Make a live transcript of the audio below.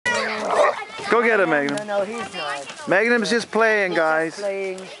Go get him, Magnum. No, he's not. Magnum's just playing, guys. Just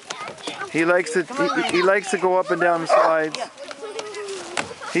playing. He likes to he likes to go up and down the slides.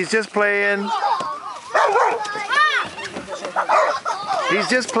 He's just playing. He's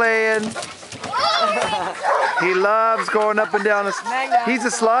just playing. He loves going up and down the slides. He's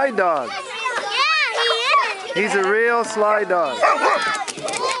a slide dog. Yeah, he is. He's a real slide dog.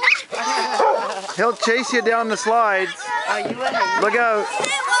 He'll chase you down the slides. Look out.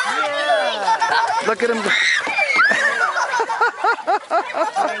 Look at him.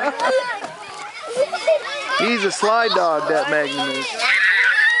 He's a slide dog, that Magnum is.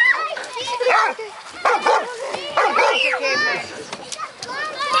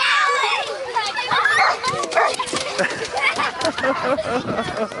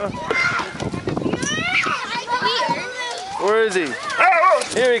 Where is he?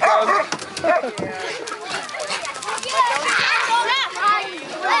 Here he comes.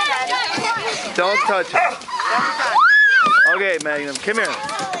 Don't touch him. Okay, Magnum, come here.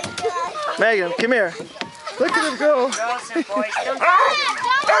 Magnum, come here. Look at him go.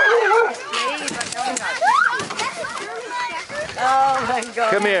 Oh my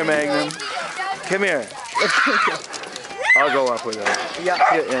God. Come here, Magnum. Come here. I'll go up with him. Yeah.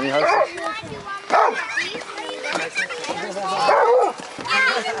 Yeah, and he hugs him.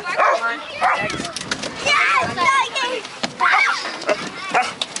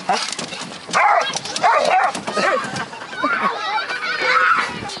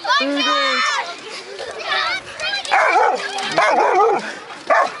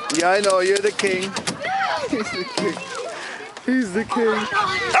 Yeah, I know, you're the king. He's the king. He's the king.